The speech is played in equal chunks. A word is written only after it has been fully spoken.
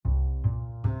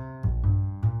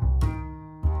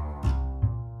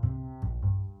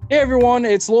Hey everyone,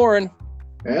 it's Lauren.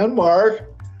 And Mark.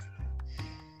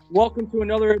 Welcome to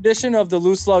another edition of the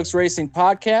Loose Lugs Racing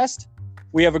Podcast.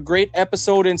 We have a great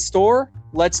episode in store.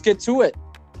 Let's get to it.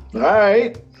 All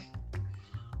right.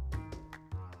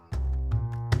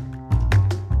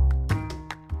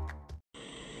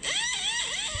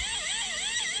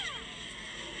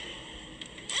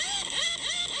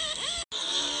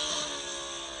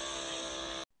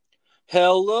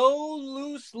 Hello,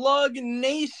 Loose Lug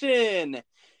Nation.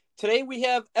 Today we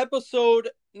have episode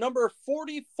number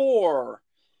 44.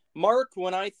 Mark,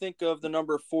 when I think of the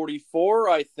number 44,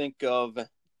 I think of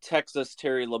Texas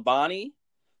Terry Labonte,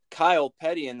 Kyle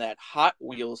Petty in that Hot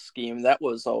Wheels scheme. That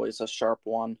was always a sharp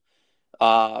one.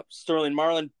 Sterling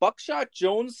Marlin, Buckshot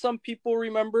Jones, some people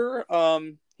remember.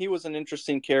 He was an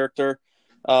interesting character.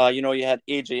 You had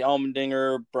AJ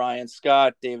Allmendinger, Brian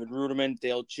Scott, David Ruderman,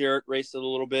 Dale Jarrett raced it a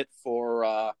little bit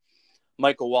for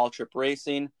Michael Waltrip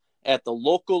Racing. At the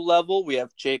local level, we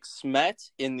have Jake Smet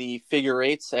in the figure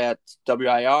eights at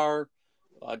WIR,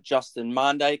 Justin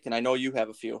Mondyke, and I know you have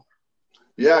a few.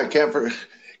 Yeah, I can't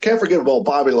forget about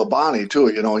Bobby Labonte, too.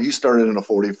 He started in a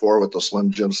 44 with the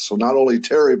Slim Jims. So not only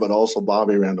Terry, but also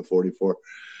Bobby ran the 44.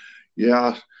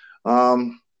 Yeah.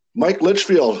 Mike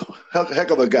Litchfield, heck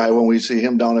of a guy when we see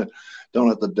him down at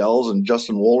the Dells, and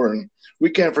Justin Wohler. And we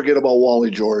can't forget about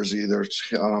Wally George either.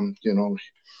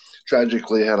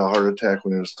 Tragically had a heart attack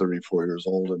when he was 34 years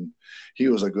old, and he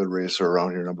was a good racer around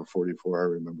here, number 44. I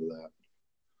remember that.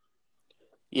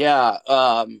 Yeah.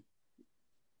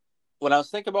 When I was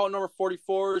thinking about number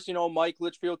 44s, Mike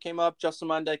Litchfield came up, Justin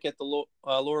Mondyke at the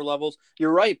lower levels.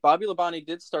 You're right. Bobby Labonte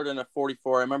did start in a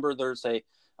 44. I remember there's a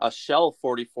Shell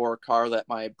 44 car that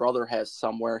my brother has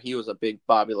somewhere. He was a big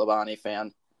Bobby Labonte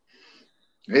fan.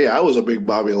 Hey, I was a big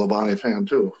Bobby Labonte fan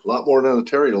too. A lot more than a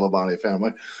Terry Labonte fan.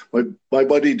 My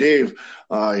buddy Dave,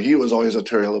 he was always a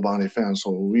Terry Labonte fan,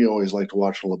 so we always liked to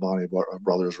watch the Labonte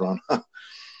brothers run.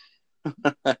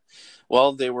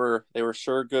 Well, they were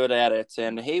sure good at it.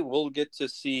 And hey, we'll get to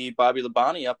see Bobby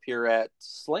Labonte up here at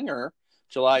Slinger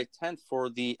July 10th for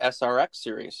the SRX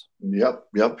series. Yep.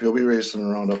 He'll be racing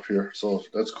around up here. So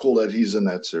that's cool that he's in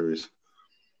that series.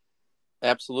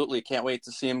 Absolutely. Can't wait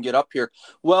to see him get up here.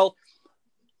 Well,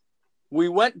 we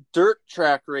went dirt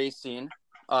track racing.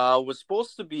 Was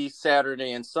supposed to be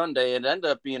Saturday and Sunday. It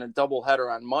ended up being a doubleheader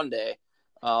on Monday.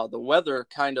 The weather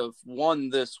kind of won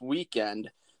this weekend.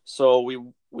 So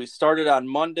we started on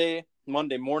Monday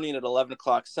morning at 11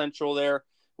 o'clock Central there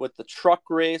with the truck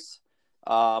race.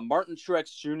 Martin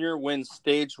Truex Jr. wins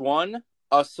stage one.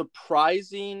 A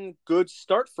surprising good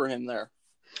start for him there.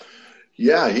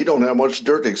 Yeah, he don't have much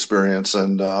dirt experience,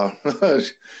 and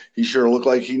he sure looked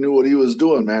like he knew what he was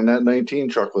doing, man. That 19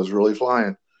 truck was really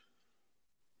flying.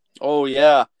 Oh,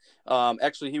 yeah.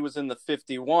 Actually, he was in the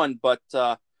 51, but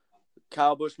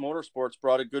Kyle Busch Motorsports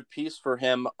brought a good piece for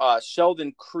him.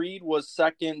 Sheldon Creed was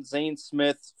second, Zane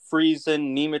Smith,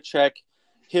 Friesen, Nemechek,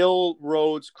 Hill,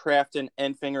 Rhodes, Crafton,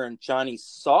 Enfinger, and Johnny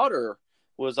Sauter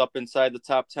was up inside the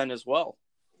top 10 as well.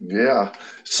 Yeah,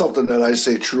 something that I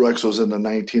say Truex was in the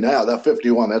 19. Yeah, that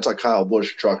 51, that's a Kyle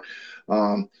Busch truck.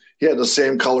 He had the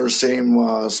same color,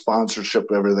 same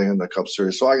sponsorship, everything in the Cup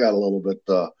Series. So I got a little bit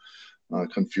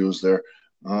confused there.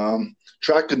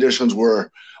 Track conditions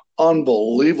were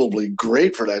unbelievably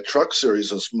great for that truck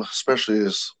series, especially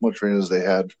as much rain as they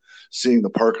had, seeing the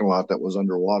parking lot that was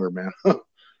underwater, man.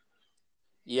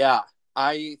 Yeah,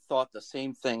 I thought the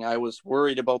same thing. I was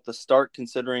worried about the start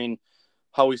considering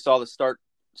how we saw the start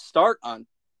on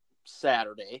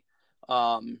Saturday.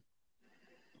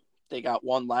 They got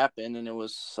one lap in and it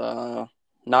was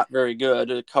not very good.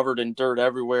 It covered in dirt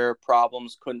everywhere,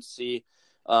 problems, couldn't see.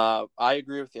 I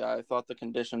agree with you. I thought the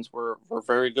conditions were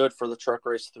very good for the truck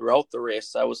race throughout the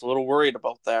race. I was a little worried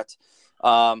about that.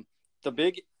 The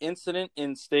big incident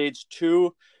in stage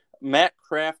two, Matt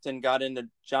Crafton got into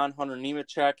John Hunter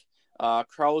Nemechek.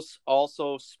 Kraus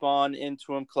also spawned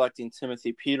into him, collecting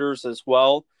Timothy Peters as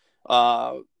well.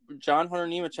 John Hunter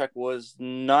Nemechek was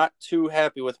not too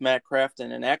happy with Matt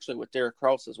Crafton and actually with Derek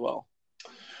Kraus as well.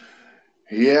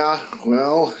 Yeah,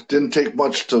 well, didn't take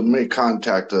much to make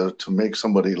contact to make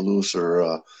somebody loose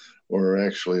or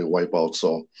actually wipe out.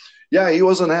 So, yeah, he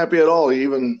wasn't happy at all. He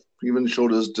even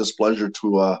showed his displeasure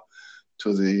to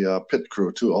the pit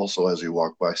crew too, also as he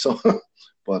walked by. So,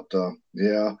 but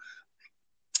yeah,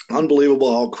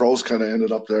 unbelievable how Kraus kind of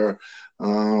ended up there.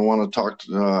 I want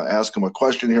to ask him a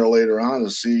question here later on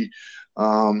to see.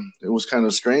 It was kind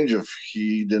of strange if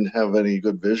he didn't have any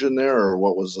good vision there, or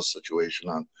what was the situation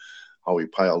on how he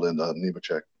piled into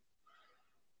Nemechek.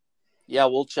 Yeah,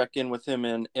 we'll check in with him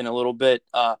in a little bit.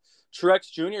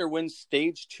 Truex Jr. wins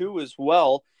stage two as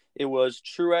well. It was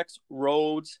Truex,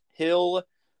 Rhodes, Hill,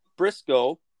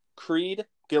 Briscoe, Creed,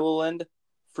 Gilliland,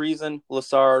 Friesen,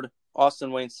 Lassard,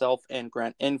 Austin Wayne Self, and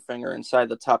Grant Enfinger inside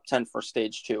the top 10 for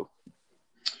stage 2.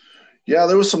 Yeah,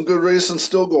 there was some good racing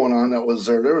still going on that was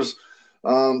there. There was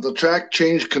the track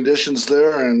changed conditions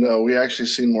there, and we actually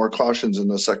seen more cautions in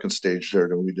the second stage there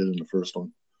than we did in the first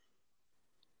one.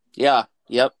 Yeah,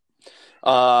 yep.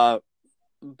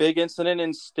 Big incident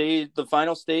in the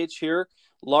final stage here.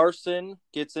 Larson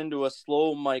gets into a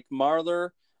slow Mike Marlar,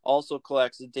 also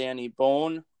collects Danny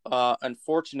Bone.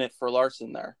 Unfortunate for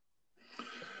Larson there.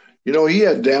 You know, he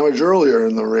had damage earlier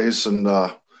in the race and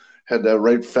had that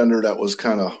right fender that was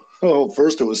kind of,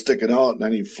 first it was sticking out and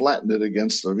then he flattened it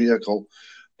against the vehicle.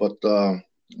 But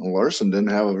Larson didn't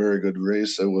have a very good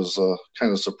race. It was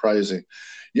kind of surprising.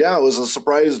 Yeah, it was a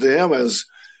surprise to him as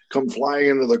come flying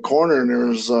into the corner and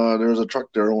there's a truck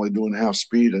there only doing half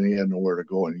speed and he had nowhere to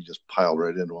go and he just piled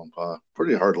right into him.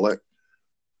 Pretty hard lick.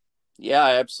 Yeah,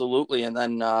 absolutely. And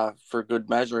then for good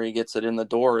measure, he gets it in the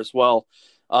door as well.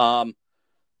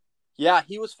 Yeah,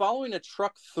 he was following a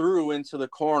truck through into the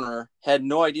corner, had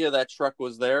no idea that truck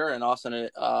was there. And Austin,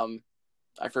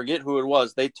 I forget who it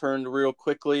was. They turned real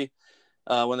quickly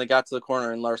when they got to the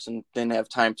corner and Larson didn't have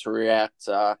time to react.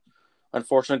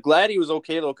 Unfortunate. Glad he was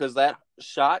okay, though, because that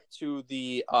shot to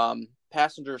the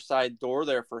passenger side door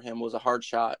there for him was a hard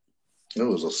shot. It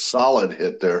was a solid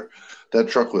hit there. That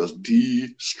truck was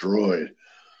destroyed.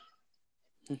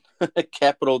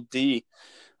 Capital D.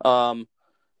 The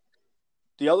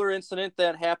other incident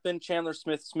that happened, Chandler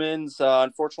Smith-Smins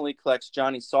unfortunately collects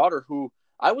Johnny Sauter, who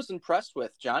I was impressed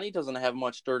with. Johnny doesn't have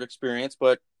much dirt experience,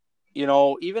 but, you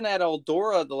know, even at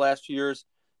Eldora the last few years,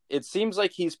 it seems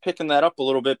like he's picking that up a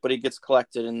little bit, but he gets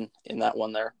collected in that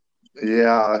one there.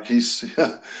 Yeah, he's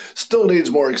still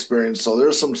needs more experience. So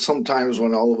there's some times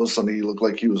when all of a sudden he looked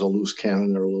like he was a loose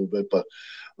cannon there a little bit. But,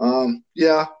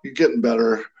 yeah, you're getting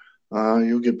better.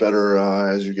 You'll get better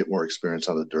as you get more experience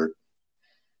on the dirt.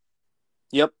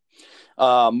 Yep.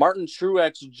 Martin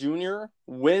Truex Jr.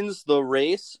 wins the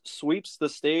race, sweeps the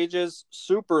stages.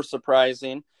 Super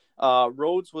surprising.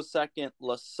 Rhodes was second.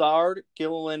 Lassard,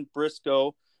 Gilliland,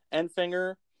 Briscoe,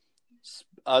 Enfinger,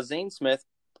 Zane Smith,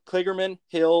 Kligerman,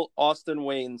 Hill, Austin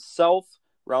Wayne, Self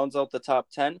rounds out the top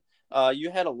 10.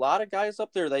 You had a lot of guys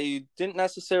up there that you didn't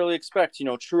necessarily expect. You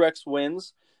know, Truex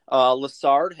wins.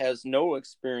 Lassard has no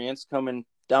experience coming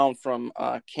down from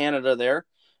Canada there.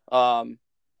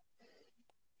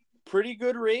 Pretty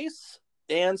good race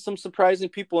and some surprising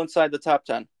people inside the top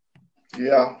 10.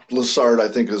 Yeah, Lassard, I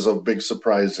think, is a big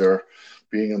surprise there,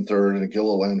 being in third and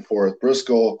Gilliland fourth.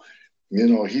 Briscoe, you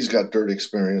know, he's got dirt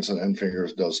experience and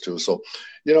Enfingers does too. So,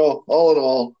 you know, all in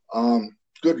all,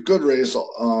 good race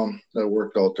that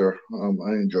worked out there.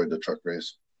 I enjoyed the truck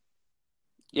race.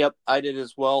 Yep, I did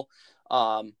as well.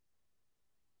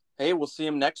 Hey, we'll see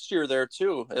him next year there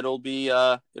too. It'll be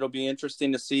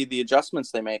interesting to see the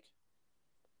adjustments they make.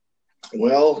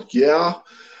 Well, yeah.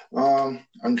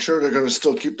 I'm sure they're going to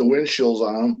still keep the windshields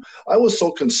on them. I was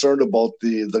so concerned about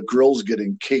the grills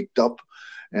getting caked up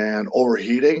and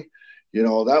overheating. You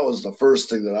know, that was the first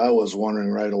thing that I was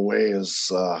wondering right away is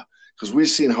because we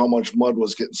seen how much mud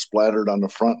was getting splattered on the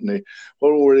front, and what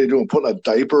were they doing? Putting a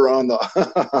diaper on the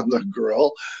on the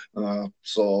grill.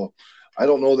 So I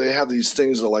don't know. They have these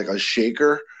things that like a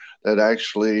shaker that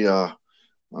actually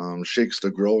shakes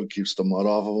the grill and keeps the mud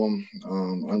off of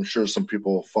them. I'm sure some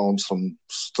people found some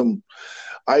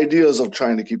ideas of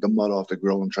trying to keep the mud off the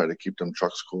grill and try to keep them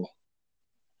trucks cool.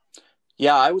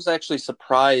 Yeah, I was actually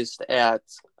surprised at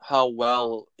how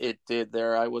well it did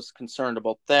there. I was concerned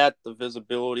about that, the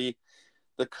visibility.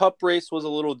 The Cup race was a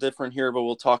little different here, but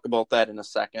we'll talk about that in a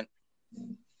second.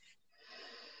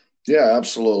 Yeah,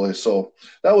 absolutely. So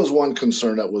that was one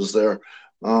concern that was there.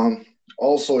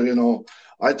 Also, you know,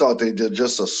 I thought they did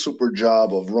just a super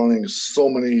job of running so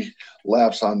many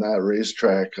laps on that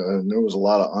racetrack. And there was a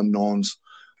lot of unknowns.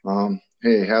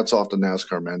 Hey, hats off to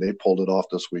NASCAR, man. They pulled it off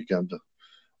this weekend.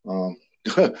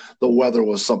 The weather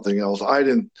was something else.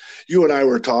 You and I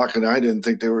were talking, I didn't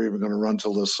think they were even going to run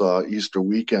till this Easter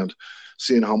weekend,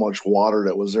 seeing how much water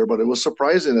that was there. But it was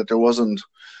surprising that there wasn't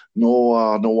no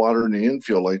water in the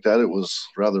infield like that. It was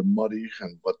rather muddy,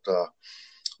 but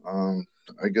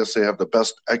I guess they have the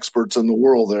best experts in the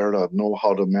world there to know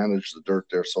how to manage the dirt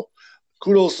there. So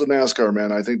kudos to NASCAR,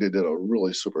 man. I think they did a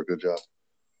really super good job.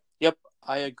 Yep,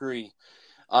 I agree.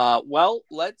 Well,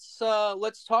 let's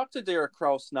talk to Derek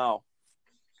Kraus now.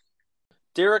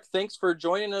 Derek, thanks for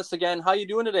joining us again. How you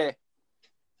doing today?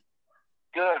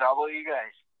 Good. How about you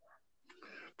guys?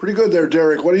 Pretty good there,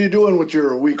 Derek. What are you doing with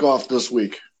your week off this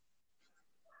week?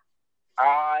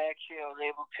 I actually was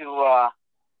able to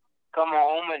come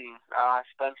home and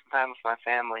spend some time with my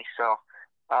family. So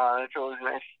it's always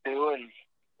nice to do, and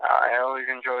I always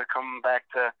enjoy coming back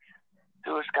to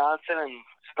Wisconsin and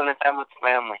spending time with the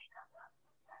family.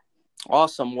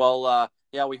 Awesome. Well,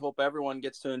 yeah, we hope everyone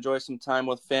gets to enjoy some time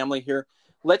with family here.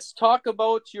 Let's talk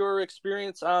about your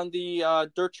experience on the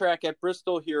dirt track at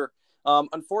Bristol here.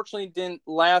 Unfortunately, didn't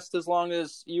last as long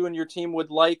as you and your team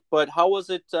would like, but how was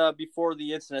it before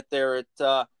the incident there?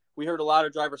 We heard a lot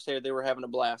of drivers say they were having a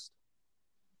blast.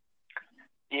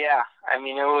 Yeah, I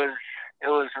mean, it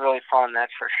was really fun,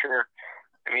 that's for sure.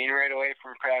 I mean, right away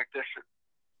from practice,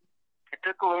 it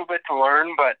took a little bit to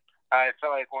learn, but I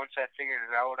felt like once I figured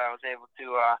it out, I was able to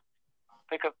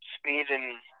pick up speed,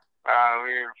 and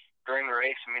during the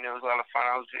race, I mean, it was a lot of fun.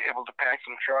 I was able to pack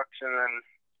some trucks, and then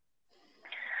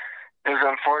it was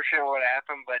unfortunate what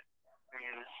happened, but I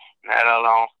mean, I don't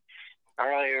know. I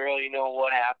don't really know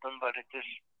what happened, but it just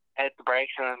hit the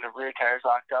brakes, and then the rear tires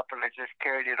locked up, and it just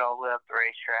carried it all the way up the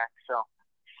racetrack. So,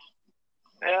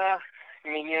 yeah, I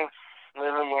mean, you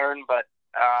live and learn, but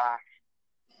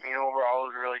overall, it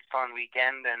was a really fun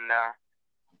weekend, and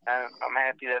I'm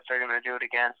happy that they're going to do it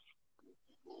again.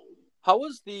 How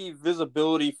was the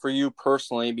visibility for you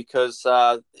personally? Because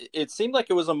it seemed like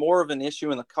it was more of an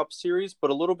issue in the Cup Series, but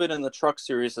a little bit in the Truck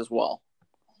Series as well.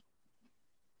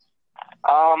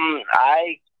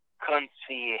 I couldn't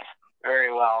see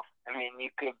very well. I mean, you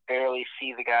could barely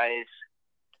see the guys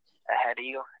ahead of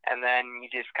you, and then you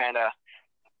just kind of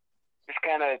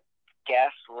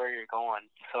guess where you're going.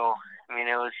 So, I mean,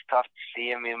 it was tough to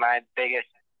see. I mean, my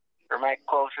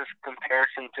closest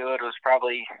comparison to it was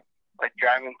probably like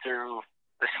driving through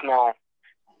the snow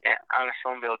on a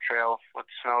snowmobile trail with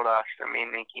snow dust. I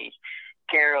mean, you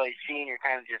can't really see, and you're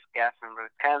kind of just guessing. But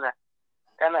it's kind of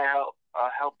a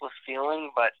helpless feeling.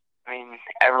 But I mean,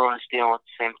 everyone's dealing with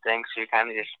the same thing, so you kind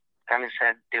of just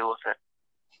had to deal with it.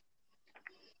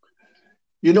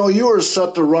 You know, you were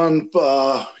set to run.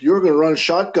 You were going to run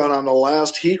shotgun on the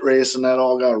last heat race, and that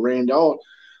all got rained out.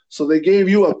 So they gave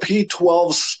you a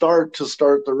P12 start to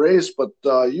start the race, but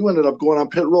you ended up going on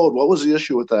pit road. What was the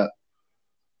issue with that?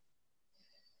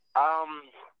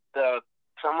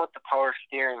 With the power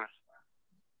steering.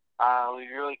 We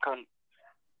really couldn't.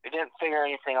 We didn't figure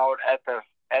anything out at the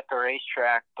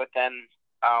racetrack, but then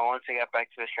once they got back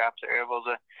to the shops, they were able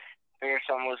to figure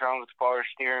something was wrong with the power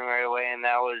steering right away, and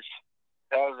that was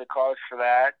the cause for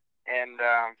that, and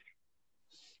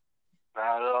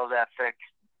all that fixed.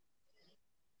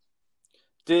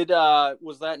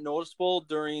 Was that noticeable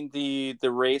during the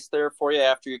race there for you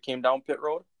after you came down pit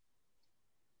road?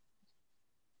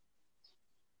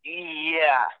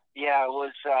 Yeah, it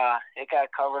was. It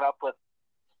got covered up with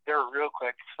dirt real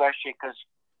quick, especially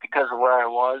because of where I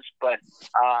was. But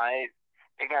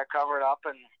it got covered up,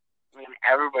 and I mean,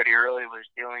 everybody really was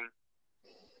dealing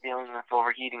with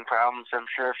overheating problems. I'm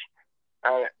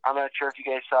not sure if you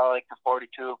guys saw like the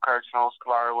 42 of Carson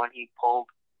Escobar when he slowed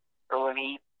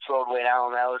way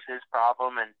down. That was his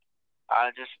problem, and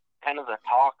just kind of the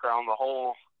talk around the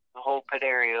whole pit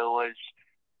area was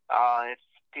if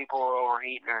people were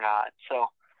overheating or not. So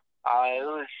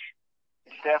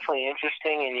it's definitely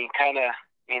interesting,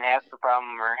 and half the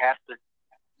problem or half the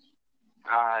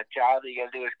job that you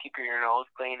got to do is keep your nose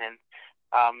clean and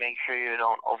make sure you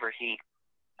don't overheat.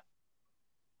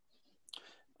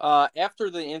 After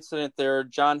the incident there,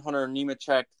 John Hunter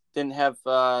Nemechek didn't have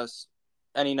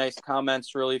any nice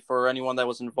comments really for anyone that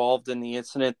was involved in the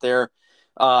incident there.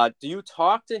 Do you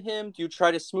talk to him? Do you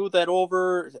try to smooth that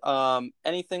over?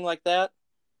 Anything like that?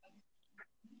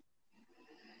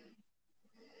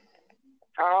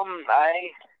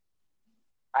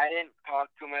 I didn't talk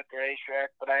to him at the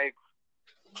racetrack, but I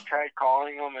tried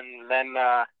calling him, and then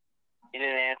he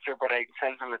didn't answer, but I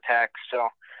sent him a text. So,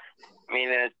 I mean,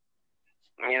 that's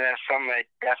something I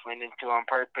definitely didn't do on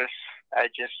purpose. I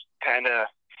just it's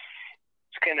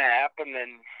kind of happened,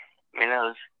 and I mean,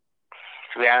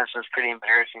 to be honest, it was pretty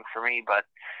embarrassing for me. But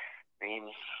I mean,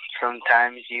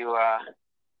 sometimes you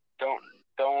don't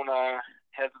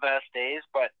have the best days,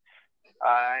 but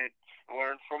I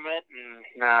learned from it,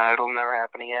 and it'll never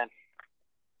happen again.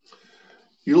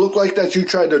 You look like that you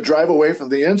tried to drive away from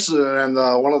the incident, and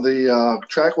one of the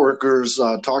track workers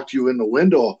talked to you in the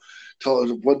window.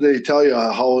 What did they tell you?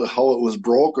 How it was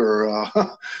broke, or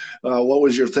what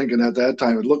was your thinking at that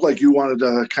time? It looked like you wanted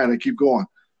to kind of keep going.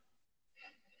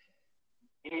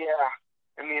 Yeah,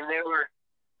 I mean they were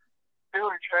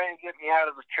trying to get me out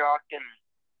of the truck, and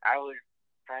I was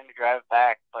trying to drive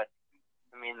back. But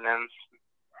I mean, then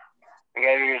the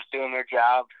guys are just doing their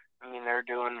job. I mean, they're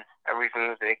doing everything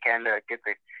that they can to get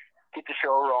the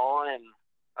show rolling, and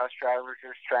us drivers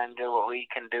are just trying to do what we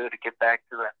can do to get back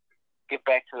to get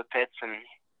back to the pits and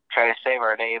try to save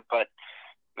our day. But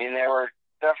I mean, they were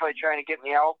definitely trying to get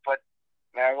me out, but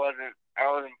I wasn't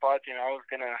budging. I was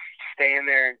gonna stay in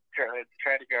there and try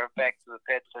to drive back to the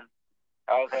pits, and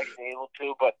I was actually able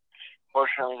to. But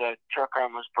fortunately, the truck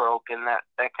arm was broke, and that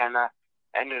kind of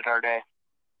ended our day.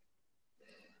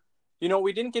 You know,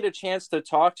 we didn't get a chance to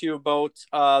talk to you about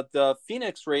the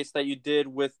Phoenix race that you did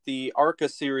with the ARCA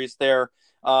series there.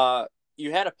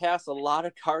 You had to pass a lot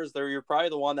of cars there. You're probably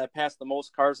the one that passed the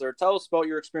most cars there. Tell us about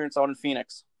your experience out in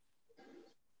Phoenix.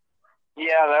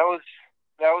 Yeah, that was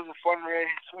a fun race.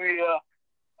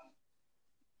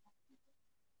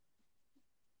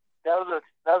 That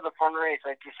was a fun race.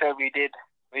 Like you said, we did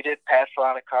pass a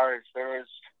lot of cars.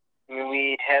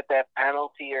 We had that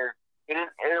penalty, or it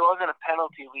wasn't a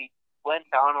penalty. We went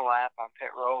down a lap on pit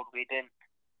road. We didn't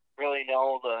really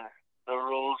know the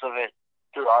rules of it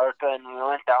through ARCA, and we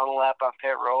went down a lap on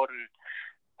pit road, and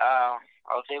I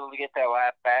was able to get that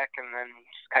lap back and then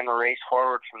just kind of race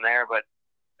forward from there. But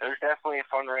it was definitely a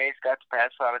fun race. Got to pass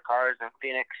a lot of cars, and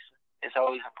Phoenix is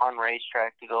always a fun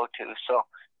racetrack to go to. So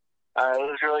it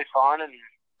was really fun, and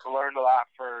learned a lot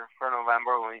for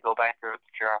November when we go back there with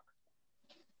the truck.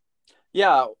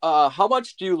 Yeah. How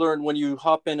much do you learn when you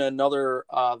hop in another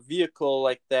vehicle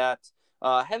like that?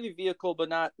 Heavy vehicle, but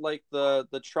not like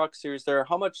the truck series there.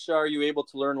 How much are you able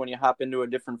to learn when you hop into a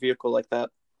different vehicle like that?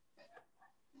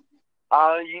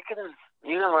 You can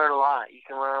learn a lot. You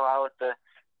can learn a lot with the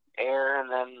air, and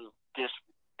then just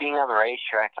being on the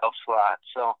racetrack helps a lot.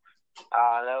 So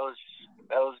that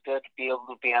was good to be able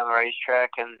to be on the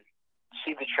racetrack and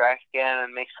see the track again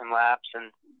and make some laps,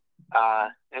 and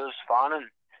it was fun. And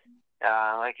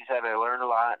like you said, I learned a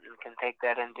lot and can take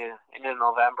that into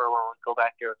November when we go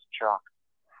back there with the truck.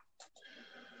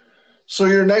 So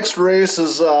your next race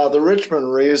is the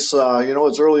Richmond race.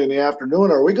 It's early in the afternoon.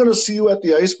 Are we going to see you at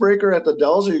the Icebreaker at the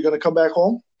Dells? Or are you going to come back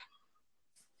home?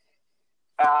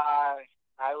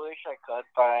 I wish I could,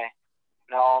 but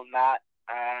no, I'm not.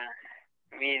 I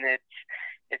mean,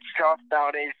 it's tough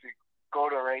nowadays to go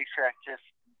to a racetrack.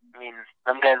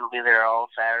 Some guys will be there all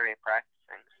Saturday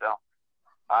practicing, so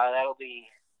that'll be.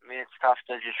 I mean, it's tough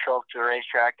to just show up to a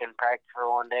racetrack and practice for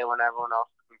one day when everyone else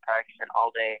has been practicing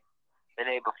all day the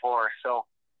day before. So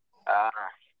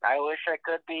I wish I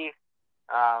could be.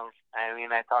 I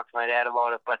talked to my dad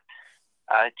about it, but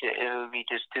it would be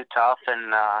just too tough,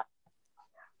 and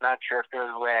not sure if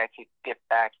there's a way I could get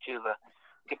back to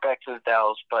the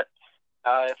Dells. But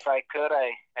if I could,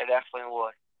 I definitely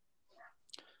would.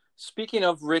 Speaking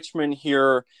of Richmond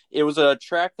here, it was a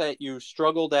track that you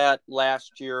struggled at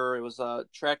last year. It was a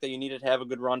track that you needed to have a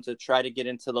good run to try to get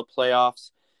into the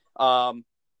playoffs.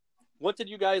 What did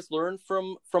you guys learn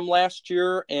from last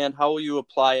year, and how will you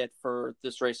apply it for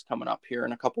this race coming up here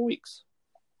in a couple weeks?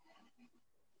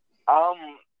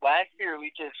 Last year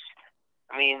we just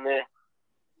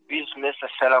missed the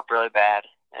setup really bad,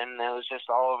 and it was just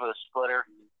all over the splitter.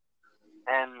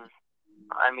 And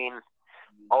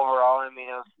overall, it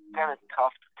was kind of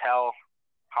tough to tell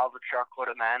how the truck would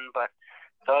have been, but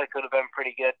I thought it could have been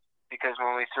pretty good because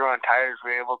when we threw on tires,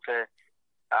 we were able to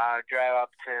drive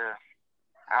up to,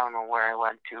 I don't know where I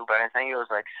went to, but I think it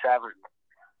was like 7th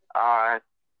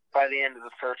by the end of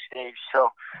the first stage. So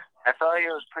I felt like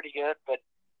it was pretty good, but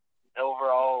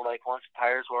overall, like once the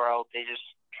tires were out, they just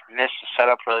missed the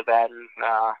setup really bad and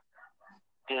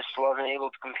just wasn't able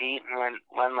to compete and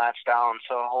went laps down.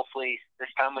 So hopefully this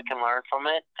time we can learn from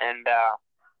it and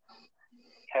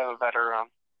have a better run.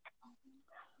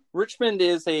 Richmond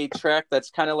is a track that's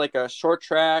kind of like a short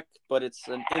track, but it's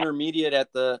an intermediate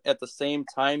at the same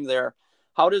time there.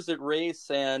 How does it race,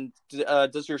 and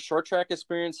does your short track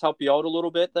experience help you out a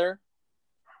little bit there?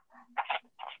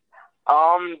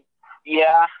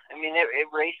 Yeah. It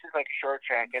races like a short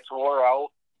track. It's wore out,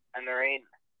 and there ain't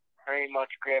much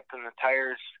grip, and the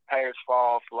tires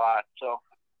fall off a lot. So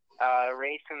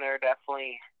racing there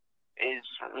definitely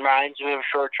reminds me of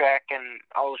short track, and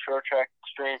all the short track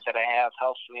experience that I have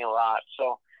helps me a lot.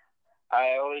 So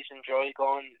I always enjoy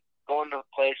going to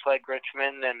a place like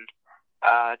Richmond and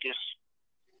just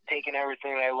taking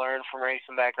everything I learned from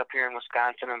racing back up here in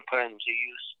Wisconsin and putting it into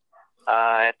use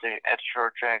at the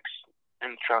short tracks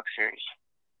in the truck series.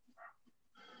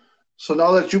 So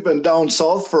now that you've been down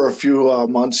south for a few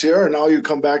months here, and now you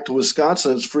come back to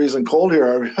Wisconsin, it's freezing cold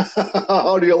here.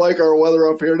 How do you like our weather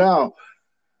up here now?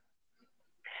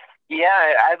 Yeah,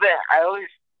 I always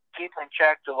keep in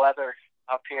check the weather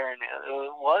up here, and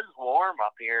it was warm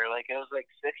up here. Like it was like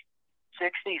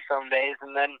 60 some days,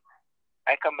 and then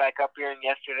I come back up here, and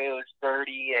yesterday it was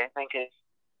 30. I think it's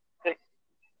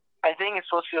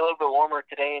supposed to be a little bit warmer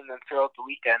today and then throughout the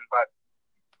weekend. But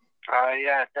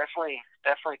yeah, definitely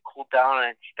definitely cooled down,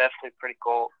 and it's definitely pretty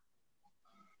cold.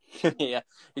 Yeah,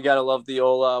 you got to love the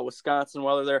old Wisconsin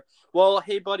weather there. Well,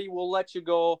 hey, buddy, we'll let you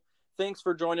go. Thanks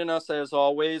for joining us, as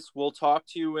always. We'll talk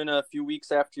to you in a few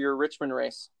weeks after your Richmond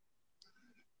race.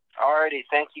 Alrighty,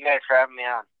 thank you guys for having me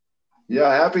on.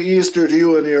 Yeah, happy Easter to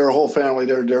you and your whole family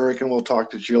there, Derek, and we'll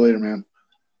talk to you later, man.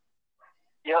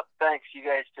 Yep, thanks. You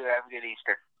guys too. Have a good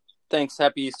Easter. Thanks.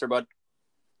 Happy Easter, bud.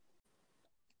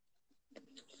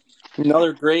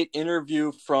 Another great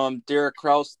interview from Derek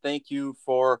Kraus. Thank you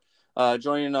for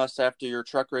joining us after your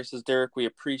truck races, Derek. We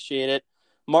appreciate it.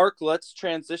 Mark, let's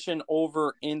transition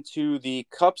over into the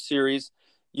Cup Series.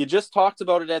 You just talked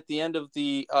about it at the end of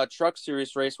the Truck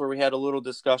Series race where we had a little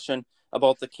discussion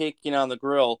about the caking on the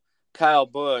grill. Kyle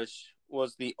Busch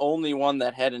was the only one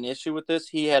that had an issue with this.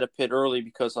 He had to pit early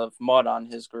because of mud on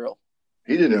his grill.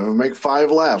 He didn't even make 5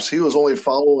 laps. He was only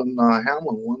following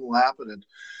Hamlin 1 lap,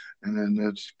 and then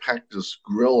it's packed his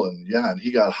grill, and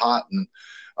he got hot, and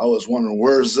I was wondering,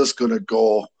 where's this going to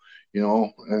go,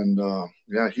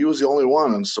 and he was the only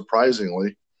one, and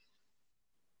surprisingly.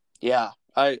 Yeah,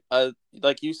 I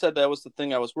like you said, that was the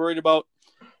thing I was worried about,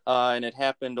 and it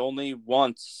happened only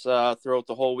once throughout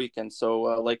the whole weekend. So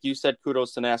like you said,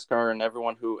 kudos to NASCAR and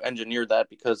everyone who engineered that,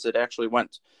 because it actually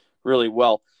went really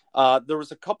well. There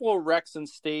was a couple of wrecks in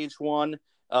stage 1.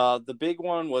 The big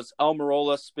one was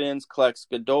Almirola spins, collects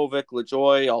Godovic,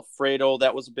 LaJoie, Alfredo.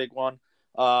 That was a big one.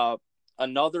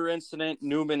 Another incident,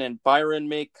 Newman and Byron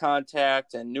make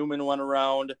contact, and Newman went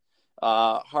around.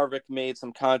 Harvick made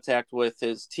some contact with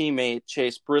his teammate,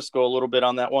 Chase Briscoe, a little bit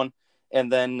on that one.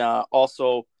 And then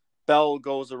also Bell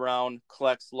goes around,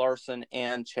 collects Larson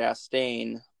and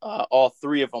Chastain. All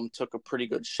 3 of them took a pretty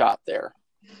good shot there.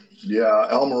 Yeah,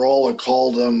 Almirola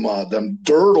called them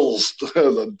dirtles,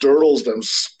 the dirtles, them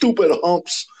stupid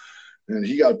humps. And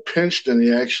he got pinched, and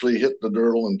he actually hit the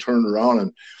dirtle and turned around.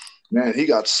 And, man, he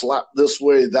got slapped this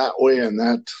way, that way, and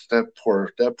that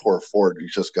poor Ford, he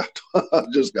just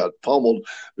got pummeled.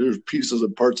 There's pieces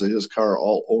and parts of his car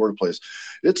all over the place.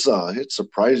 It's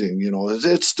surprising,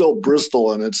 It's still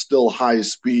Bristol, and it's still high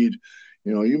speed.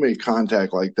 You make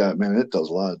contact like that, man, it does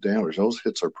a lot of damage. Those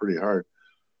hits are pretty hard.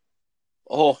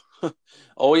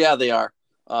 Oh yeah, they are.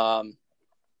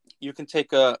 You can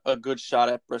take a good shot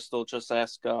at Bristol. Just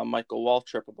ask Michael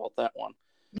Waltrip about that one.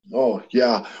 Oh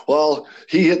yeah, well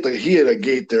he hit a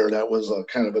gate there. That was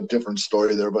kind of a different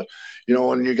story there. But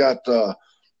when you got like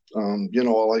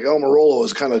Almirola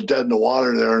was kind of dead in the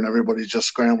water there, and everybody's just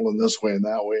scrambling this way and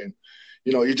that way, and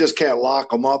you just can't lock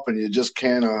them up, and you just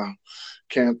can't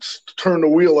turn the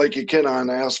wheel like you can on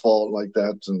asphalt like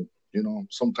that, and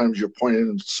sometimes you're pointing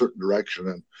in a certain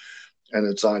direction, and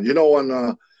it's on.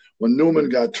 When Newman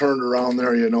got turned around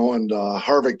there, and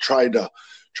Harvick tried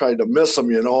to miss him,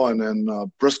 and then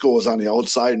Briscoe was on the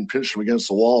outside and pinched him against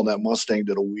the wall, and that Mustang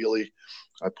did a wheelie.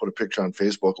 I put a picture on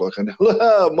Facebook looking,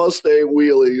 Mustang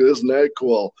wheelie, isn't that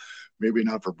cool? Maybe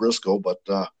not for Briscoe, but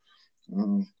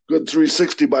good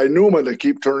 360 by Newman to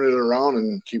keep turning it around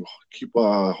and keep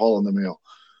hauling the mail.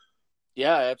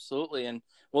 Yeah, absolutely, and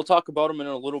we'll talk about him in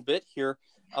a little bit here.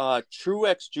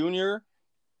 Truex Jr.,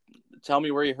 tell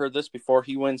me where you heard this before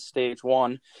he wins stage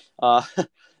 1.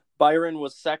 Byron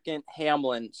was second.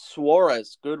 Hamlin,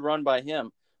 Suarez, good run by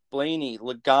him. Blaney,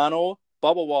 Logano,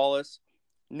 Bubba Wallace,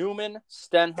 Newman,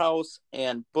 Stenhouse,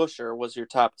 and Buescher was your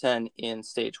top 10 in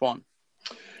stage 1.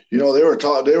 They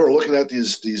were looking at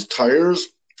these tires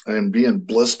and being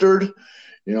blistered.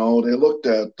 They looked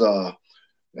at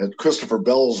Christopher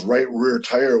Bell's right rear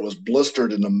tire was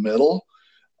blistered in the middle.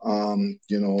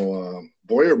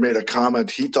 Boyer made a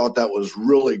comment. He thought that was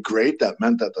really great. That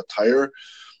meant that the tire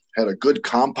had a good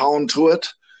compound to it.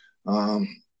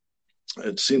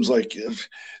 It seems like,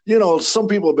 some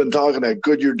people have been talking that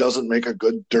Goodyear doesn't make a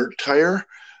good dirt tire,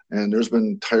 and there's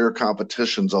been tire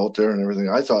competitions out there and everything.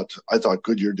 I thought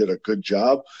Goodyear did a good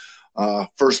job.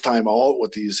 First time out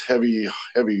with these heavy,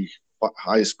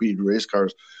 high-speed race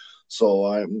cars.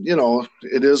 So,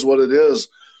 it is what it is.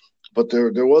 But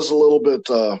there was a little bit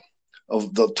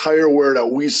of the tire wear that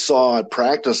we saw at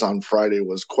practice on Friday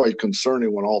was quite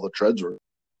concerning when all the treads were.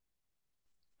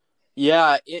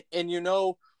 Yeah, and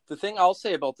the thing I'll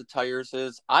say about the tires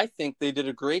is I think they did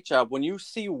a great job. When you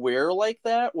see wear like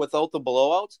that without the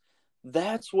blowouts,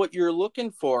 that's what you're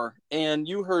looking for. And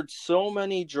you heard so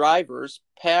many drivers,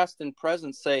 past and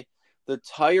present, say the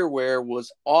tire wear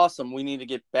was awesome. We need to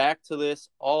get back to this,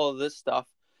 all of this stuff,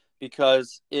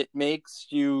 because it makes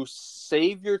you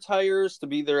save your tires to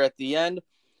be there at the end.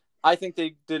 I think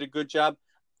they did a good job.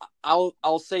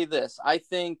 I'll say this. I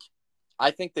think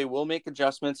they will make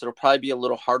adjustments. It'll probably be a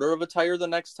little harder of a tire the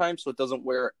next time, so it doesn't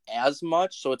wear as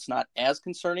much, so it's not as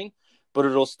concerning. but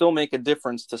it'll still make a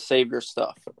difference to save your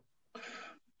stuff.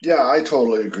 Yeah, I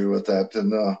totally agree with that.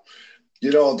 And,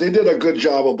 they did a good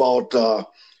job about,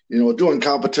 doing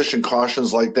competition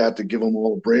cautions like that to give them a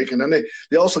little break. And then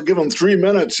they also give them 3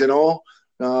 minutes,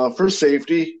 for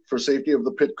safety of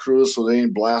the pit crews so they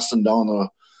ain't blasting down the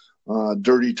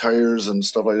dirty tires and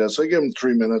stuff like that. So they give them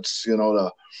 3 minutes,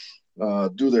 to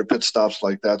do their pit stops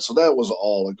like that. So that was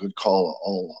all a good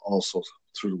call also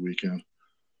through the weekend.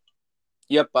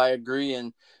 Yep, I agree.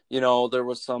 And, there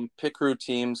was some pit crew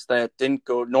teams that didn't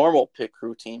go, normal pit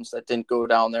crew teams that didn't go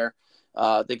down there.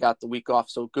 They got the week off,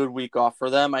 so good week off for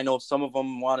them. I know some of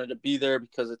them wanted to be there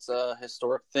because it's a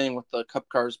historic thing with the Cup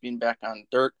cars being back on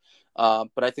dirt.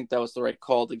 But I think that was the right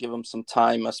call to give them some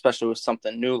time, especially with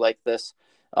something new like this.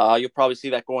 You'll probably see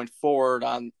that going forward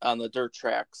on the dirt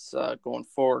tracks, going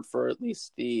forward for at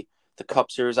least the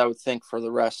Cup Series. I would think for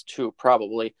the rest too,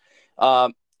 probably.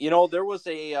 There was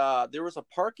a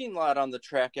parking lot on the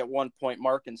track at one point,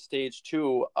 Mark, in stage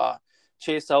 2.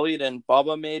 Chase Elliott and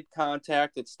Bubba made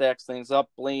contact. It stacks things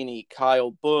up. Blaney, Kyle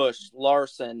Busch,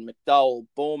 Larson, McDowell,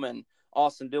 Bowman,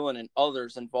 Austin Dillon, and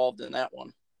others involved in that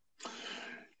one.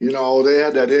 They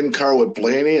had that in car with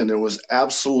Blaney, and there was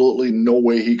absolutely no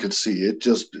way he could see. It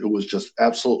was just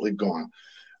absolutely gone.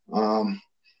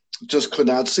 Just could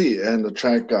not see, and the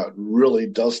track got really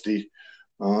dusty.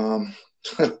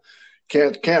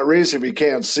 Can't race if you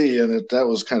can't see, and that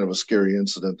was kind of a scary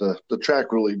incident. The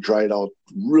track really dried out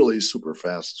really super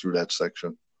fast through that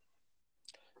section.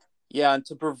 Yeah, and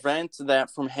to prevent that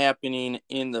from happening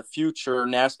in the future,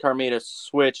 NASCAR made a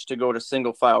switch to go to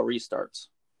single file restarts.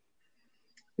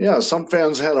 Yeah, some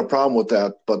fans had a problem with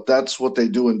that, but that's what they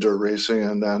do in dirt racing,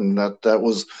 and then that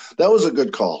was a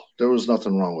good call. There was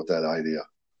nothing wrong with that idea.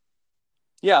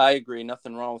 Yeah, I agree.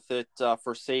 Nothing wrong with it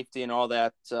for safety and all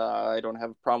that. I don't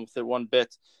have a problem with it one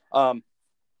bit. How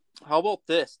about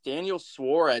this? Daniel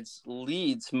Suarez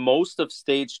leads most of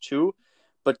stage 2,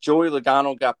 but Joey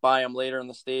Logano got by him later in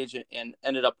the stage and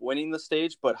ended up winning the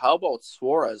stage. But how about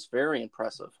Suarez? Very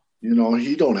impressive.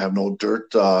 He don't have no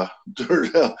dirt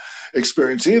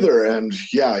experience either, and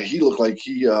yeah, he looked like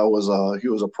he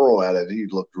was a pro at it. He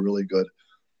looked really good.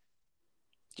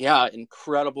 Yeah,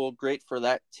 incredible, great for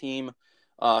that team.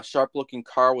 Sharp-looking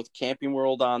car with Camping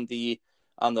World on the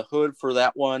hood for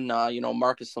that one.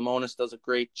 Marcus Lemonis does a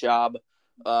great job.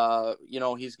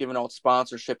 He's giving out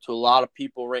sponsorship to a lot of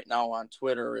people right now on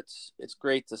Twitter. It's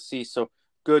great to see. So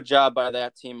good job by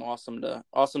that team. Awesome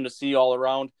to see all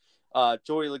around.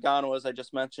 Joey Logano, as I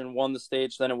just mentioned, won the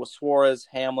stage. Then it was Suarez,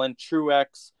 Hamlin,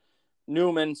 Truex,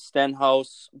 Newman,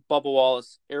 Stenhouse, Bubba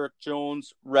Wallace, Eric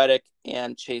Jones, Reddick,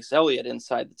 and Chase Elliott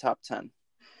inside the top 10.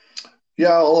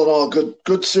 Yeah, all in all,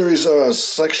 good series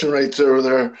section right there.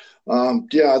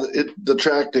 The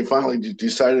track, they finally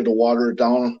decided to water it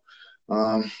down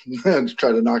and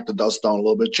try to knock the dust down a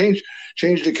little bit, change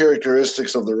the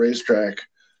characteristics of the racetrack.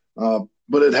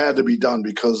 But it had to be done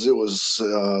because it was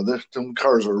the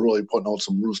cars were really putting out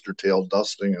some rooster tail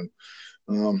dusting,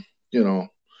 and you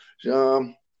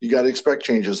got to expect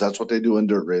changes. That's what they do in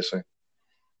dirt racing.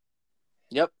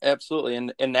 Yep, absolutely,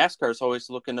 and NASCAR is always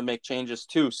looking to make changes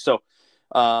too. So,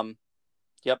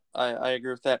 yep, I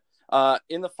agree with that.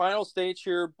 In the final stage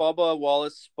here, Bubba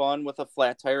Wallace spun with a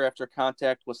flat tire after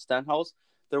contact with Stenhouse.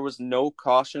 There was no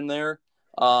caution there.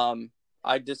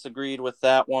 I disagreed with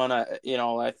that one.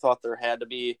 I thought there had to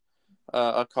be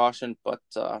a caution, but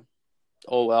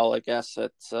oh well, I guess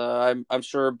it's. I'm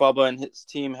sure Bubba and his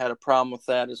team had a problem with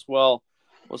that as well.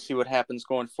 We'll see what happens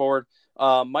going forward.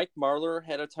 Mike Marlar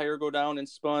had a tire go down and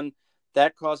spun.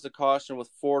 That caused a caution with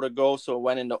 4 to go, so it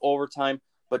went into overtime.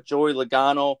 But Joey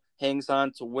Logano hangs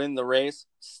on to win the race.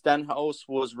 Stenhouse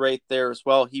was right there as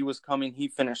well. He was coming. He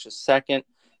finishes second.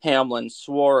 Hamlin,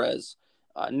 Suarez,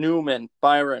 Newman,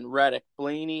 Byron, Reddick,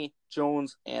 Blaney,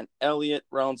 Jones, and Elliott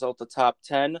rounds out the top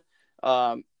 10.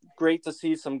 Great to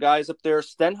see some guys up there.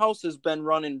 Stenhouse has been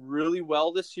running really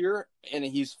well this year, and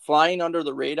he's flying under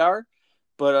the radar.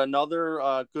 But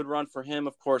another good run for him,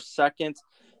 of course, second.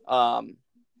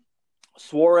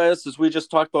 Suarez, as we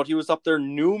just talked about, he was up there.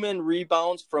 Newman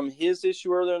rebounds from his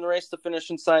issue earlier in the race to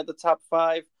finish inside the top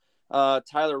 5.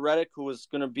 Tyler Reddick, who was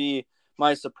going to be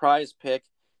my surprise pick,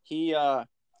 he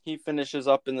finishes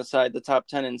up inside the top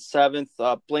 10 in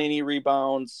 7th. Blaney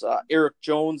rebounds. Eric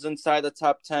Jones inside the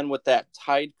top 10 with that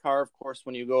Tide car. Of course,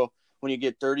 when you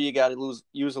get dirty, you got to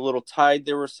use a little Tide,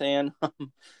 they were saying.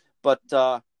 But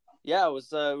yeah, it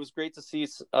was great to see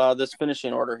this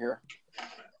finishing order here.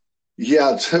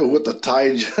 Yeah, with the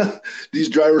Tide, these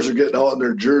drivers are getting out, and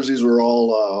their jerseys were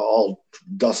all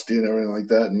dusty and everything like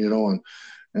that,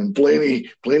 and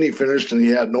Blaney finished, and he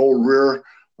had no rear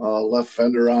left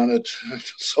fender on it.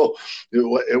 So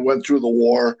it went through the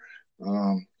war.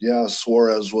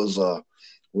 Suarez was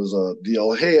a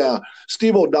deal. Hey,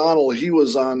 Steve O'Donnell, he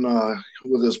was on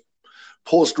with his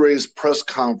post-race press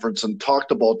conference and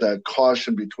talked about that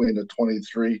caution between the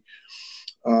 23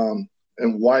 and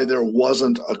why there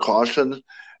wasn't a caution.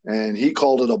 And he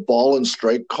called it a ball and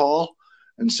strike call,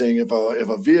 and saying if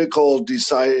a vehicle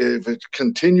if it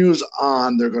continues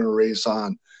on, they're going to race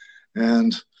on.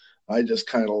 And I just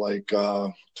kind of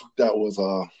took that with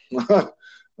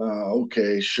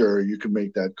okay, sure, you can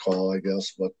make that call, I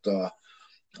guess, but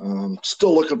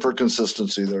still looking for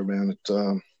consistency there, man.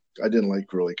 I didn't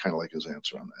really like his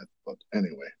answer on that, but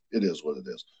anyway, it is what it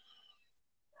is.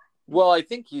 Well, I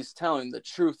think he's telling the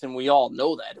truth, and we all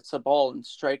know that it's a ball and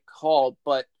strike call.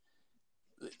 But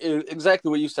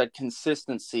exactly what you said,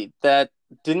 consistency, that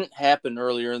didn't happen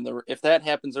earlier if that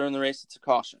happens early in the race, it's a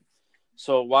caution.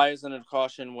 So why isn't it a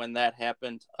caution when that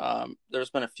happened?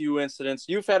 There's been a few incidents.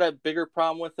 You've had a bigger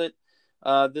problem with it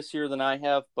this year than I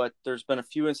have, but there's been a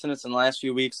few incidents in the last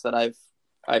few weeks that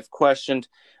I've questioned.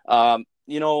 All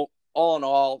in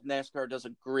all, NASCAR does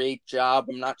a great job.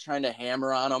 I'm not trying to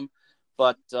hammer on them,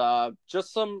 but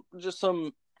just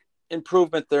some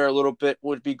improvement there a little bit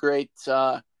would be great.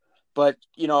 But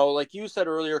like you said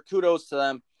earlier, kudos to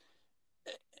them.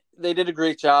 They did a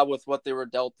great job with what they were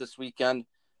dealt this weekend.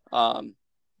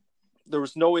 There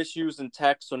was no issues in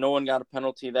tech, so no one got a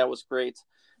penalty. That was great.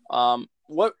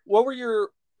 What were your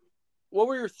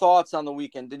thoughts on the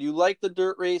weekend? Did you like the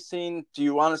dirt racing? Do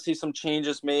you want to see some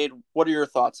changes made? What are your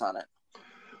thoughts on it?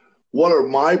 What are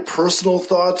my personal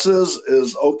thoughts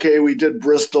is okay, we did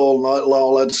Bristol,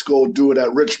 let's go do it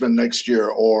at Richmond next year,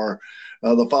 or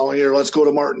the following year, let's go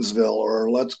to Martinsville, or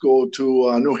let's go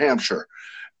to New Hampshire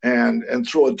and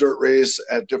throw a dirt race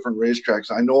at different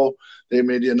racetracks. I know they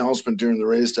made the announcement during the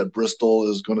race that Bristol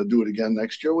is going to do it again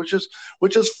next year, which is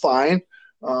fine.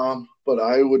 But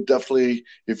I would definitely,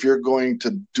 if you're going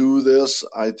to do this,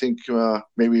 I think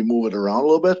maybe move it around a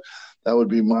little bit. That would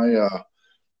be my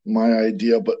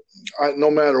idea. But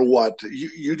no matter what,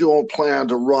 you don't plan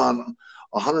to run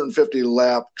a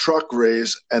 150-lap truck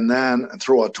race and then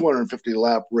throw a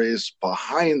 250-lap race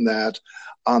behind that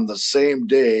on the same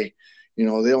day.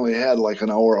 They only had like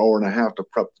an hour and a half to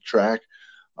prep the track.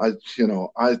 I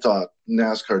thought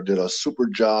NASCAR did a super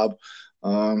job.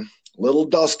 Little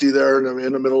dusty there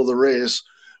in the middle of the race,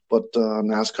 but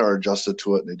NASCAR adjusted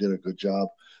to it and they did a good job.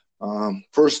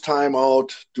 First time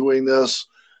out doing this,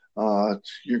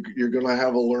 you're going to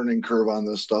have a learning curve on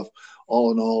this stuff.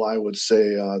 All in all, I would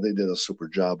say they did a super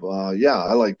job.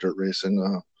 I like dirt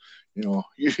racing.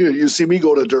 You see me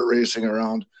go to dirt racing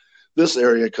around this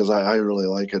area because I really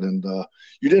like it. And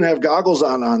you didn't have goggles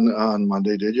on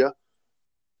Monday, did you?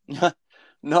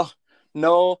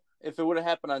 No. If it would have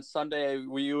happened on Sunday,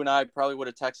 you and I probably would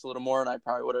have texted a little more, and I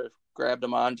probably would have grabbed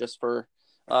them on just for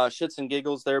shits and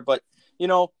giggles there. But,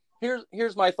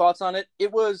 here's my thoughts on it.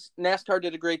 It was NASCAR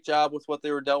did a great job with what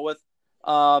they were dealt with.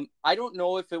 I don't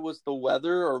know if it was the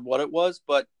weather or what it was,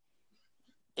 but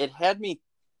it had me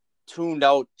tuned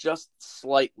out just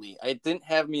slightly. It didn't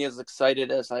have me as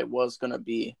excited as I was going to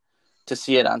be to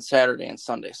see it on Saturday and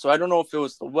Sunday. So I don't know if it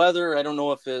was the weather. I don't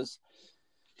know if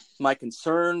my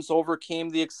concerns overcame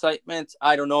the excitement.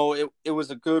 I don't know. It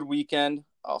was a good weekend.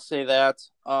 I'll say that.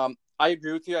 I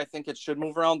agree with you. I think it should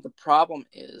move around. The problem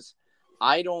is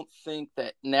I don't think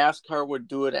that NASCAR would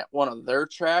do it at one of their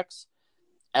tracks.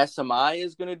 SMI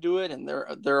is going to do it, and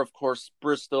they're of course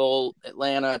Bristol,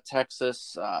 Atlanta,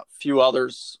 Texas, a few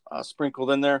others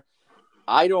sprinkled in there.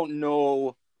 I don't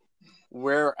know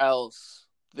where else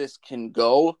this can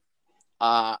go.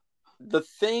 The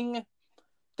thing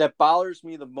that bothers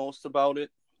me the most about it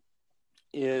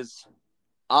is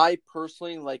I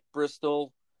personally like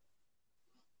Bristol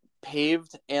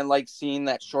paved and like seeing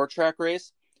that short track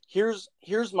race. Here's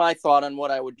my thought on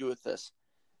what I would do with this.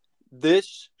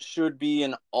 This should be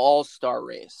an all-star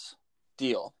race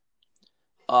deal.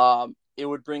 It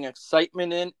would bring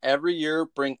excitement in every year,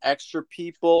 bring extra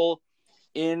people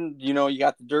in. You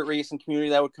got the dirt racing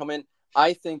community that would come in.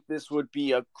 I think this would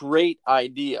be a great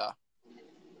idea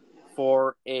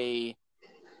for a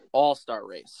all-star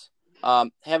race.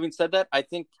 Having said that, I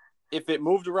think if it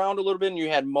moved around a little bit and you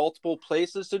had multiple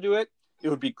places to do it, it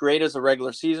would be great as a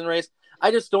regular season race.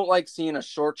 I just don't like seeing a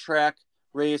short track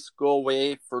race go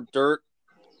away for dirt.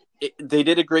 They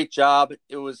did a great job.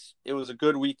 It was a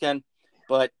good weekend,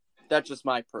 but that's just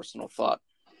my personal thought.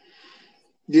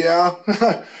 Yeah.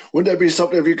 Wouldn't that be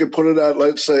something if you could put it at,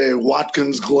 let's say,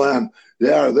 Watkins Glen?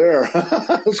 Yeah, there.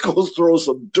 Let's go throw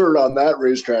some dirt on that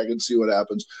racetrack and see what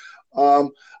happens.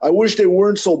 I wish they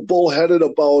weren't so bullheaded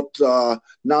about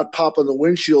not popping the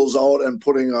windshields out and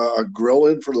putting a grill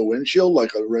in for the windshield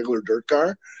like a regular dirt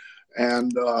car.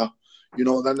 And,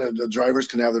 then the drivers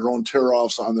can have their own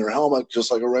tear-offs on their helmet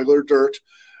just like a regular dirt.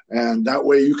 And that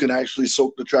way you can actually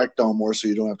soak the track down more so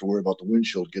you don't have to worry about the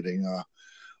windshield getting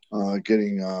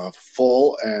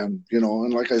full. And,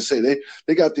 and like I say,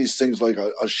 they got these things like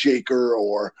a shaker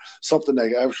or something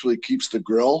that actually keeps the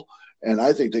grill. And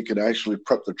I think they could actually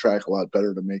prep the track a lot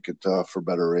better to make it for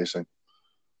better racing.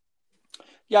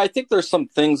 Yeah, I think there's some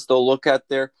things they'll look at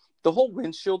there. The whole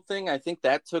windshield thing, I think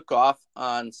that took off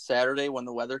on Saturday when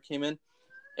the weather came in.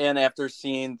 And after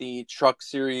seeing the Truck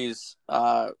Series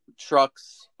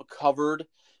trucks covered,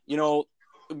 go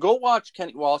watch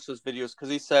Kenny Walsh's videos because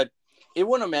he said it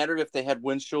wouldn't have mattered if they had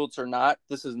windshields or not.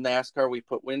 This is NASCAR. We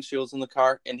put windshields in the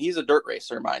car. And he's a dirt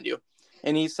racer, mind you.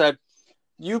 And he said,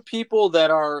 you people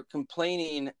that are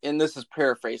complaining, and this is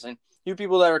paraphrasing, you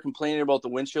people that are complaining about the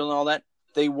windshield and all that,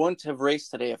 they wouldn't have raced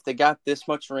today. If they got this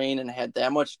much rain and had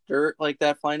that much dirt like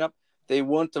that flying up, they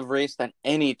wouldn't have raced at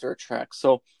any dirt track.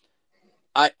 So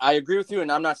I agree with you, and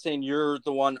I'm not saying you're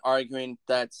the one arguing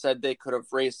that said they could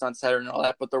have raced on Saturday and all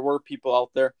that, but there were people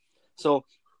out there. So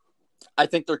I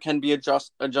think there can be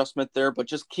adjustment there, but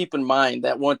just keep in mind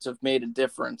that wouldn't have made a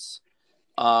difference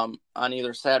on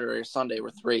either Saturday or Sunday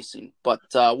with racing. But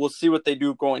we'll see what they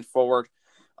do going forward.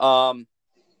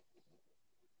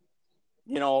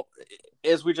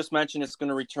 As we just mentioned, it's going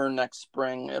to return next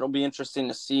spring. It'll be interesting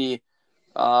to see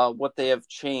what they have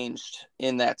changed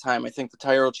in that time. I think the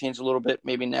tire will change a little bit.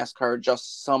 Maybe NASCAR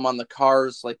adjusts some on the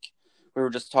cars like we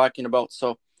were just talking about.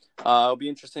 So it'll be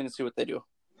interesting to see what they do.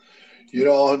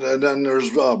 And then there's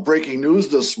breaking news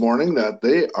this morning that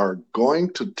they are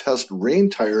going to test rain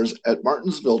tires at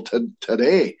Martinsville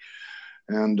today.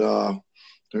 And they're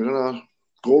going to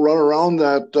go run around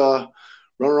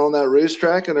that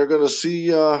racetrack, and they're going to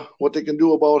see what they can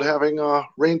do about having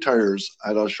rain tires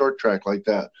at a short track like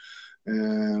that.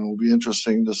 And it'll be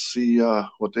interesting to see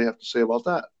what they have to say about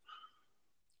that.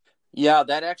 Yeah,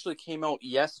 that actually came out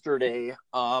yesterday,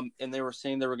 and they were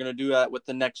saying they were going to do that with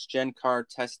the next gen car,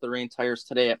 test the rain tires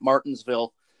today at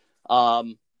Martinsville.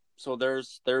 So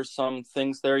there's some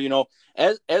things there,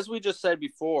 as we just said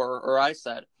before, or I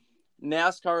said,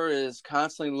 NASCAR is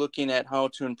constantly looking at how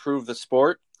to improve the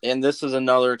sport, and this is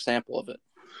another example of it.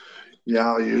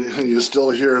 Yeah, you still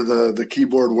hear the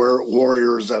keyboard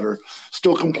warriors that are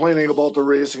still complaining about the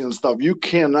racing and stuff. You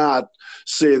cannot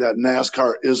say that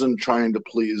NASCAR isn't trying to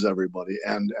please everybody,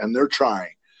 and they're trying.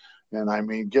 And I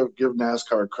mean, give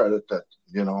NASCAR credit that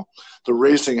the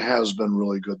racing has been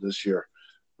really good this year.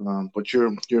 But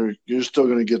you're still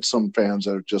going to get some fans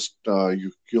that are just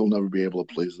you'll never be able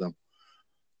to please them.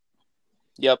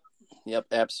 Yep,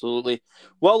 absolutely.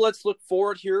 Well, let's look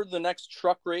forward here. The next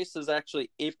truck race is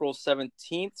actually April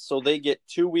 17th, so they get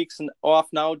 2 weeks off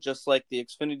now, just like the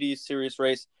Xfinity Series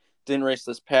race didn't race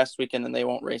this past weekend, and they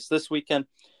won't race this weekend.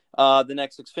 The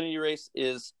next Xfinity race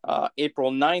is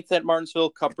April 9th at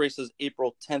Martinsville. Cup race is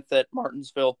April 10th at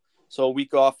Martinsville. So a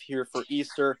week off here for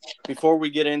Easter. Before we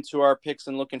get into our picks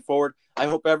and looking forward, I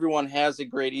hope everyone has a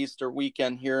great Easter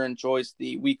weekend here, enjoys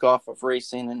the week off of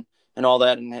racing and all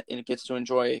that, and it gets to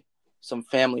enjoy some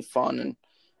family fun and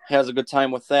has a good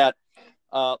time with that.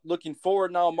 Looking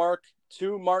forward now, Mark,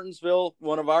 to Martinsville,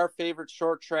 one of our favorite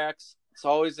short tracks. It's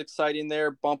always exciting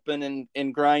there, bumping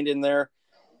and grinding there.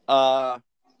 My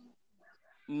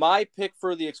pick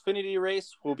for the Xfinity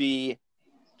race will be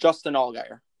Justin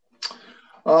Allgaier.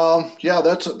 Yeah,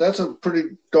 that's a pretty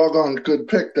doggone good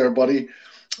pick there, buddy.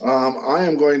 I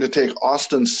am going to take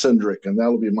Austin Cindric, and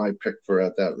that'll be my pick for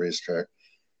at that racetrack.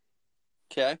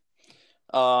 Okay.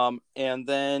 And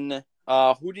then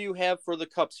who do you have for the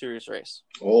Cup Series race?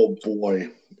 Oh,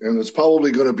 boy. And it's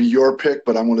probably going to be your pick,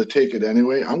 but I'm going to take it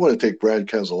anyway. I'm going to take Brad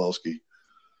Keselowski.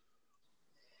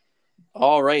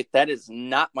 All right. That is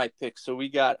not my pick. So we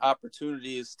got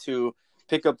opportunities to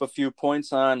pick up a few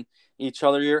points on each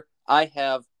other here. I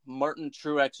have Martin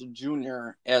Truex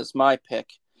Jr. as my pick.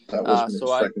 That was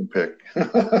my second pick.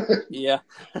 Yeah.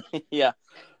 Yeah.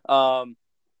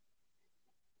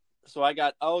 So I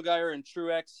got Allgaier and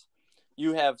Truex.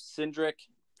 You have Cindric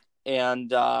and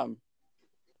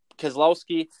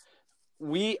Keselowski.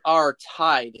 We are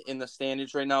tied in the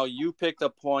standings right now. You picked a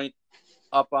point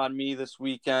up on me this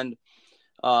weekend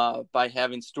by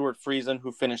having Stuart Friesen,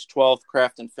 who finished 12th,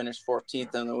 Crafton finished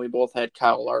 14th, and then we both had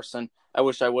Kyle Larson. I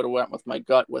wish I would have went with my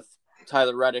gut with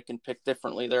Tyler Reddick and picked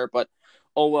differently there, but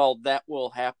oh well, that will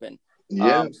happen.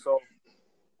 Yeah. So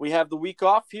we have the week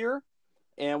off here,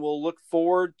 and we'll look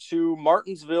forward to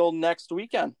Martinsville next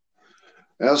weekend.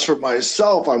 As for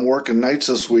myself, I'm working nights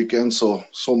this weekend, so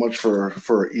much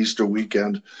for Easter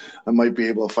weekend. I might be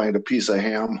able to find a piece of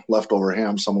ham, leftover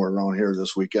ham, somewhere around here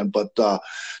this weekend. But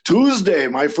Tuesday,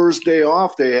 my first day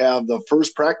off, they have the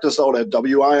first practice out at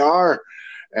WIR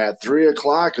at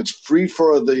 3:00. It's free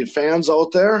for the fans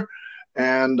out there,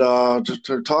 and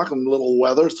they're talking a little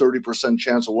weather, 30%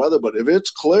 chance of weather. But if it's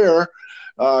clear,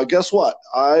 guess what?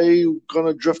 I'm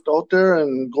gonna drift out there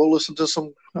and go listen to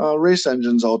some race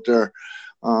engines out there.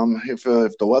 If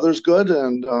the weather's good,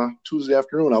 and Tuesday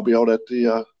afternoon I'll be out at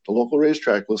the local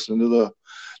racetrack listening to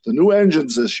the new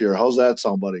engines this year. How's that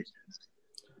sound, buddy?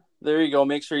 There you go.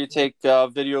 Make sure you take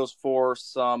videos for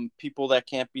some people that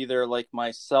can't be there, like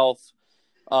myself.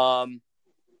 The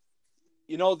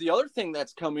other thing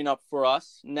that's coming up for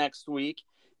us next week,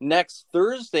 next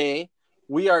Thursday,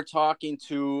 we are talking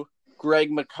to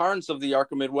Greg McCarnes of the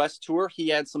ARCA Midwest Tour. He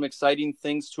had some exciting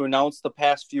things to announce the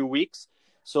past few weeks.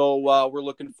 So we're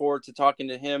looking forward to talking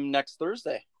to him next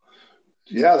Thursday.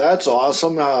 Yeah, that's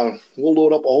awesome. We'll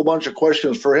load up a whole bunch of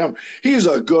questions for him. He's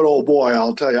a good old boy,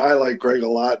 I'll tell you. I like Greg a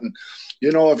lot. And,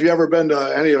 if you ever been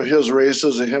to any of his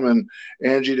races, him and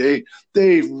Angie,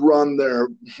 they run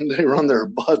their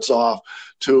butts off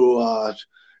to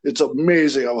it's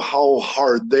amazing of how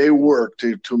hard they work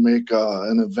to make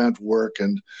an event work.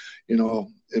 And,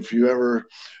 if you ever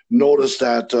notice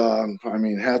that,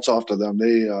 hats off to them.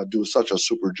 They do such a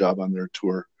super job on their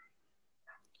tour.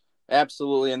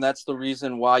 Absolutely, and that's the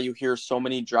reason why you hear so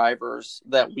many drivers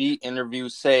that we interview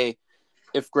say,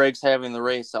 if Greg's having the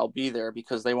race, I'll be there,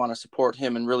 because they want to support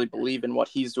him and really believe in what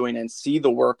he's doing and see the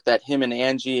work that him and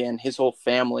Angie and his whole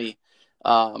family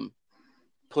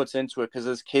puts into it, because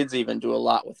his kids even do a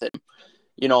lot with it.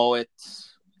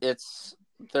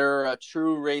 They're a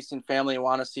true racing family and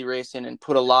want to see racing and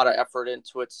put a lot of effort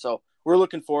into it. So we're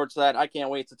looking forward to that. I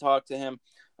can't wait to talk to him.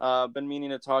 Been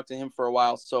meaning to talk to him for a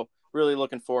while, so really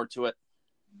looking forward to it.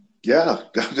 Yeah,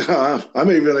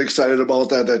 I'm even excited about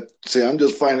that. I'm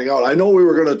just finding out. I know we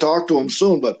were going to talk to him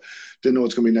soon, but didn't know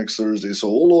it's going to be next Thursday. So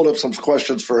we'll load up some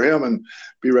questions for him and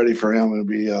be ready for him, and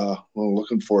be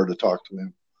looking forward to talk to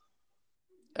him.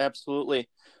 Absolutely.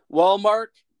 Well,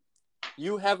 Mark,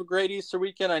 you have a great Easter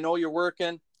weekend. I know you're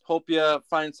working. Hope you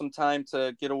find some time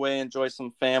to get away, enjoy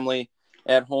some family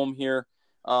at home here,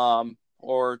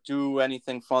 or do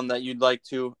anything fun that you'd like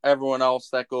to. Everyone else,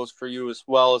 that goes for you as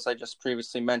well, as I just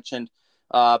previously mentioned.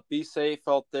 Be safe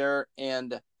out there,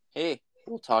 and hey,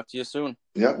 we'll talk to you soon.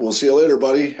 Yeah, we'll see you later,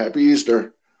 buddy. Happy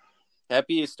Easter.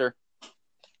 Happy Easter.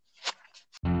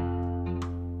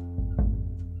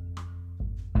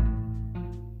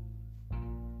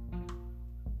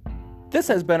 This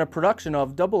has been a production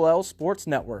of Double L Sports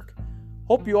Network.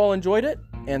 Hope you all enjoyed it,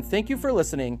 and thank you for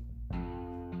listening.